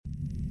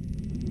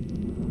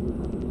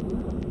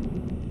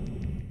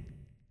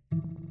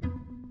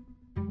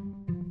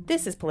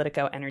This is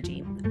Politico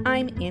Energy.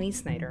 I'm Annie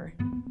Snyder.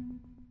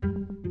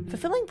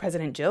 Fulfilling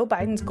President Joe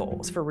Biden's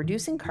goals for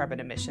reducing carbon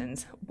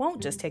emissions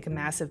won't just take a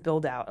massive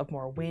build-out of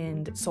more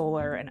wind,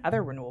 solar, and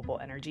other renewable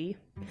energy.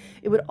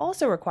 It would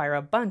also require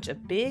a bunch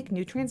of big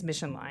new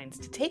transmission lines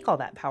to take all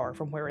that power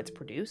from where it's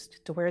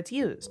produced to where it's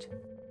used.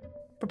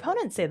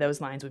 Proponents say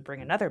those lines would bring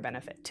another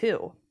benefit,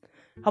 too,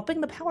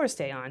 helping the power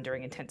stay on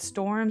during intense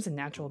storms and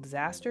natural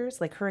disasters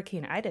like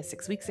Hurricane Ida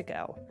 6 weeks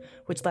ago,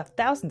 which left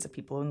thousands of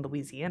people in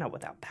Louisiana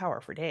without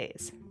power for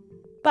days.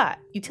 But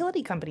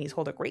utility companies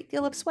hold a great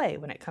deal of sway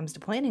when it comes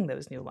to planning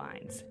those new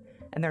lines,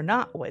 and they're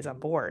not always on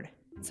board.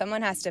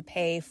 Someone has to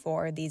pay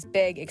for these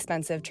big,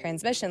 expensive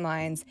transmission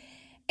lines,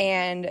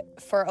 and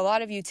for a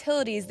lot of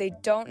utilities, they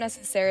don't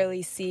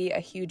necessarily see a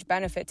huge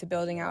benefit to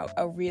building out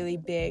a really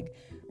big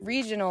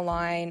regional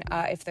line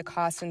if the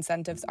cost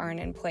incentives aren't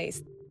in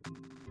place.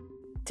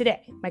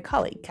 Today, my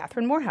colleague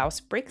Catherine Morehouse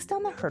breaks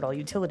down the hurdle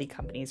utility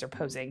companies are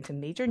posing to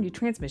major new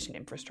transmission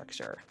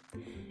infrastructure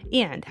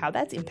and how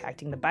that's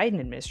impacting the Biden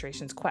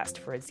administration's quest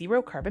for a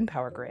zero-carbon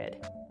power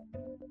grid.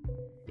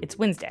 It's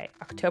Wednesday,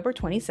 October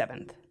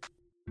 27th.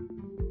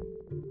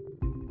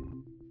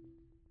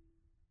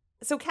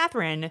 So,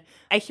 Catherine,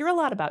 I hear a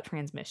lot about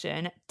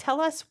transmission.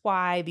 Tell us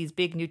why these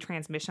big new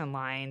transmission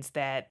lines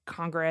that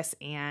Congress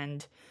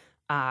and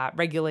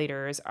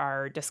regulators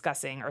are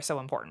discussing are so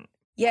important.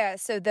 Yeah,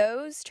 so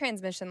those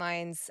transmission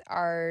lines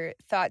are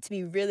thought to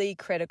be really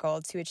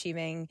critical to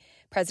achieving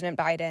President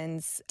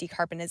Biden's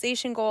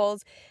decarbonization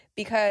goals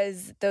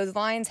because those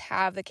lines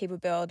have the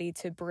capability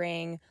to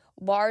bring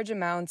large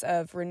amounts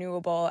of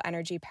renewable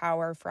energy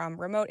power from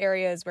remote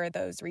areas where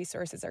those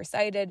resources are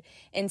sited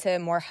into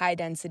more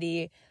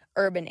high-density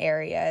urban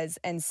areas.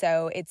 And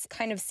so it's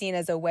kind of seen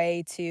as a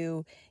way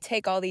to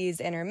take all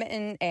these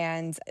intermittent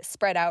and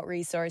spread out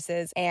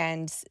resources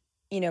and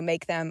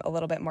make them a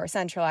little bit more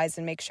centralized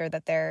and make sure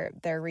that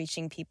they're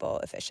reaching people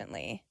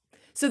efficiently.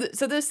 So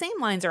those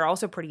same lines are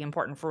also pretty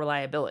important for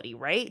reliability,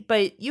 right?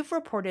 But you've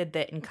reported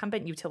that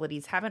incumbent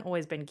utilities haven't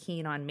always been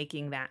keen on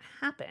making that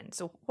happen.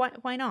 So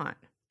why not?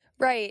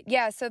 Right.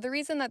 Yeah. So the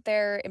reason that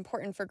they're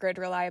important for grid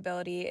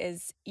reliability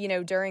is,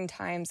 during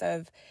times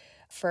of,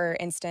 for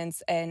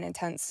instance, an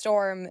intense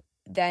storm,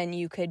 then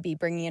you could be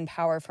bringing in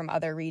power from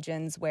other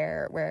regions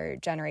where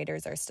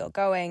generators are still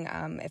going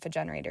if a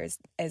generator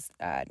is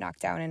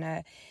knocked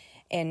down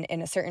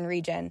in a certain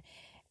region.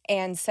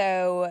 And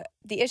so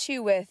the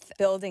issue with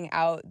building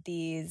out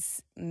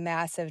these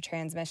massive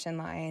transmission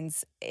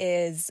lines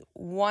is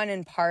one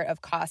in part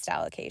of cost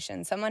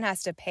allocation. Someone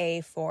has to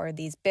pay for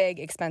these big,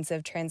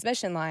 expensive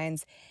transmission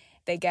lines.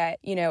 They get,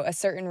 a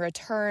certain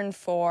return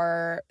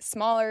for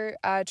smaller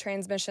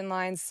transmission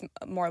lines,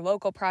 more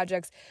local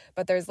projects,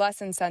 but there's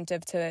less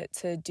incentive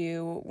to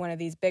do one of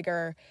these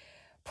bigger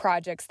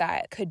projects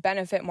that could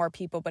benefit more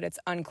people, but it's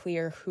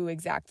unclear who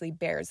exactly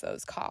bears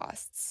those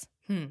costs.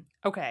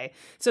 Okay.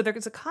 So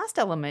there's a cost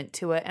element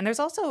to it, and there's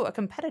also a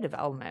competitive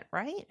element,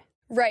 right?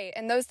 Right.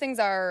 And those things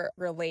are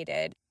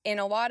related. In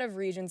a lot of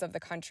regions of the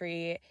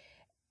country,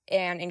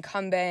 an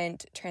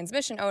incumbent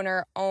transmission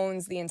owner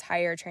owns the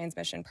entire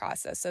transmission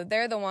process. So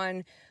they're the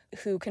one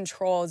who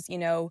controls,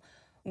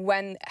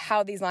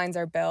 how these lines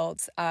are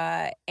built.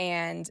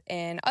 And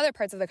in other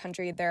parts of the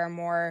country, there are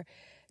more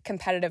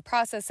competitive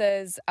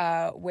processes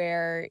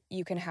where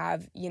you can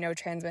have,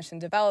 transmission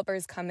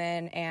developers come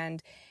in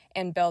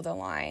and build a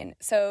line.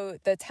 So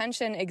the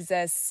tension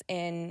exists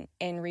in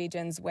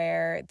regions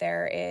where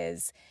there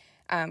is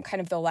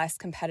kind of the less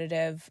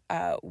competitive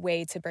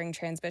way to bring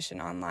transmission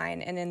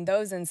online. And in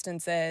those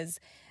instances,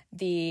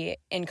 the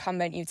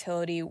incumbent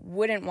utility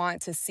wouldn't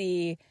want to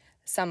see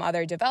some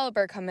other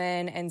developer come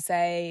in and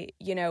say,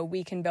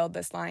 we can build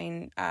this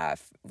line,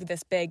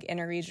 this big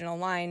interregional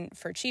line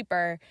for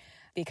cheaper,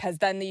 because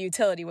then the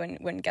utility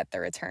wouldn't get the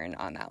return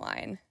on that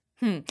line.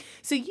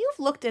 So you've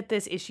looked at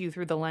this issue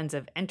through the lens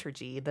of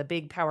Entergy, the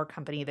big power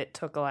company that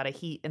took a lot of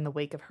heat in the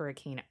wake of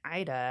Hurricane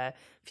Ida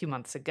a few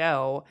months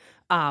ago,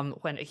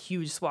 when a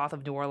huge swath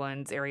of New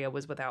Orleans area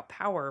was without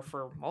power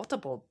for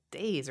multiple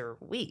days or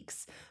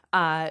weeks.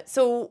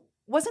 So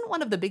wasn't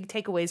one of the big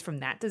takeaways from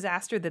that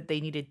disaster that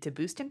they needed to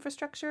boost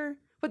infrastructure?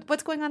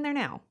 What's going on there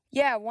now?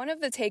 Yeah, one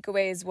of the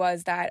takeaways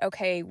was that,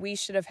 okay, we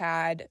should have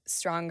had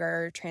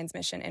stronger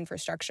transmission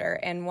infrastructure.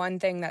 And one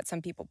thing that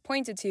some people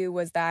pointed to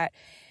was that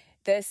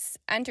this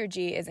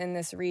Entergy is in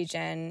this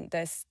region,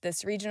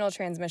 this regional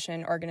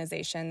transmission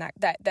organization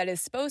that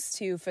is supposed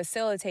to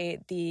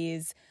facilitate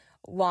these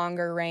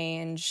longer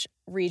range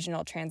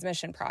regional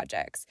transmission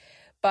projects.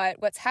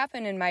 But what's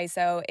happened in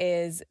MISO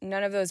is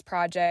none of those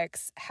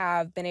projects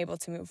have been able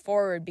to move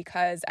forward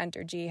because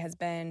Entergy has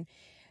been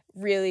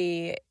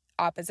really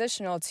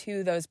oppositional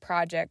to those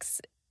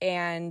projects.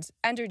 And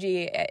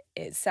Entergy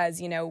it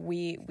says,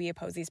 we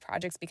oppose these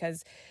projects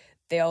because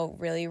they'll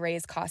really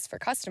raise costs for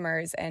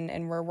customers,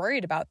 and we're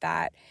worried about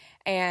that.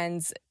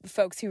 And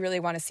folks who really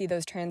want to see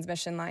those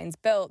transmission lines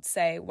built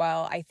say,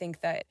 well, I think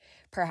that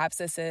perhaps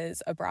this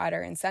is a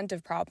broader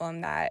incentive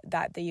problem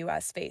that the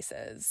U.S.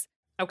 faces.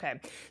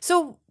 Okay.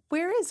 So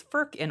Where is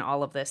FERC in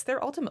all of this?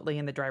 They're ultimately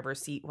in the driver's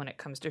seat when it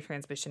comes to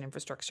transmission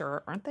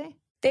infrastructure, aren't they?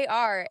 They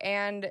are.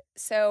 And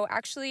so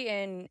actually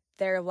in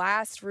their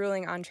last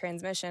ruling on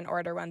transmission,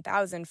 Order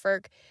 1000,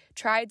 FERC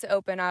tried to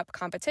open up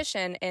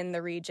competition in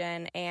the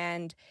region,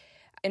 and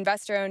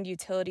investor-owned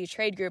utility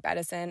trade group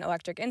Edison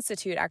Electric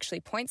Institute actually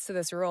points to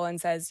this rule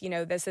and says,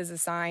 this is a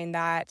sign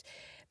that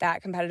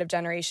competitive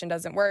generation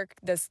doesn't work.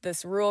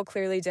 This rule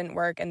clearly didn't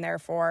work, and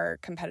therefore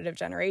competitive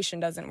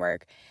generation doesn't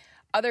work.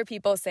 Other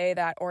people say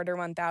that Order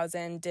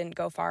 1000 didn't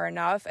go far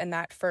enough and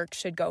that FERC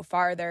should go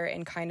farther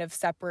in kind of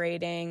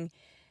separating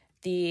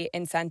the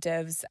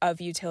incentives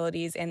of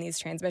utilities and these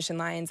transmission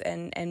lines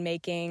and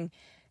making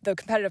the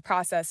competitive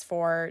process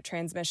for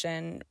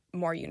transmission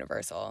more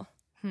universal.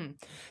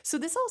 So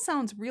this all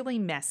sounds really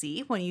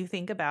messy when you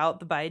think about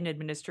the Biden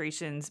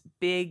administration's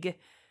big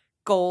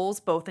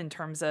goals, both in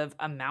terms of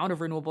amount of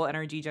renewable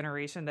energy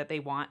generation that they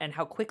want and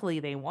how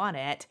quickly they want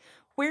it.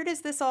 Where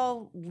does this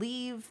all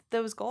leave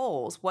those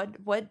goals? What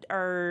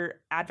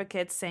are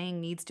advocates saying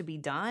needs to be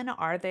done?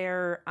 Are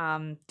there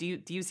do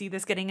you see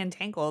this getting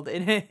entangled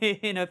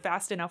in a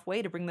fast enough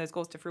way to bring those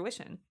goals to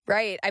fruition?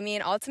 Right. I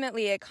mean,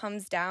 ultimately, it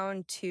comes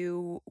down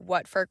to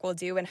what FERC will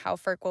do and how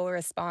FERC will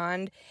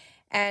respond,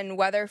 and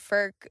whether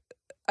FERC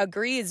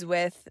agrees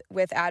with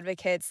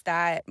advocates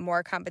that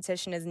more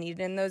competition is needed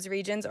in those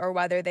regions, or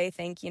whether they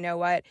think,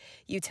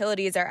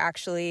 utilities are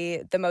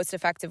actually the most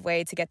effective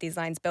way to get these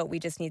lines built. We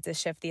just need to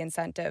shift the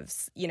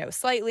incentives,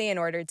 slightly in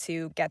order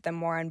to get them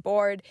more on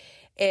board.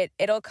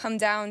 It'll come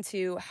down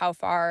to how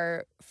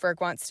far FERC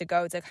wants to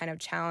go to kind of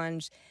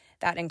challenge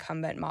that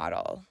incumbent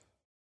model.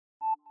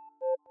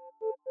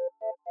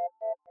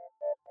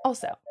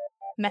 Also,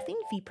 methane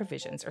fee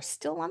provisions are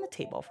still on the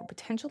table for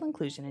potential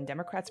inclusion in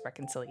Democrats'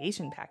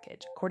 reconciliation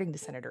package, according to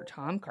Senator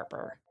Tom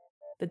Carper.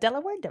 The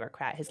Delaware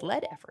Democrat has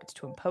led efforts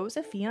to impose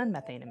a fee on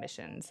methane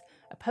emissions,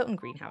 a potent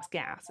greenhouse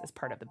gas, as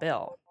part of the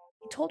bill.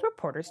 He told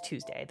reporters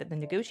Tuesday that the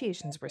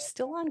negotiations were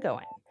still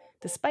ongoing,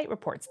 despite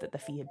reports that the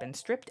fee had been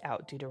stripped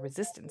out due to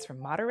resistance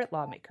from moderate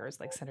lawmakers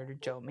like Senator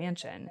Joe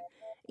Manchin,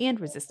 and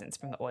resistance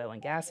from the oil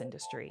and gas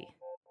industry.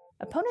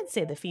 Opponents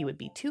say the fee would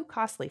be too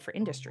costly for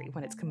industry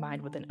when it's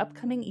combined with an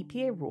upcoming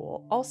EPA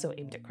rule also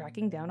aimed at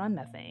cracking down on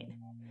methane.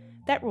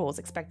 That rule is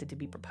expected to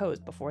be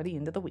proposed before the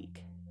end of the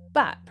week.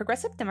 But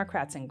progressive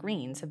Democrats and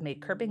Greens have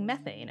made curbing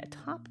methane a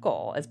top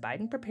goal as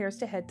Biden prepares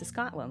to head to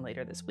Scotland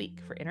later this week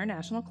for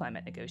international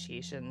climate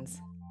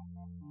negotiations.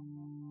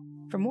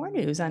 For more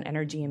news on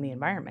energy and the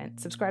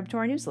environment, subscribe to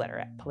our newsletter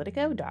at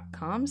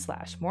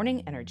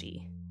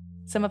politico.com/morningenergy.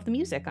 Some of the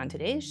music on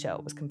today's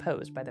show was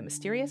composed by the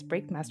mysterious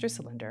Breakmaster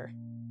Cylinder.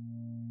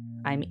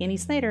 I'm Annie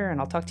Snyder, and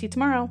I'll talk to you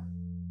tomorrow.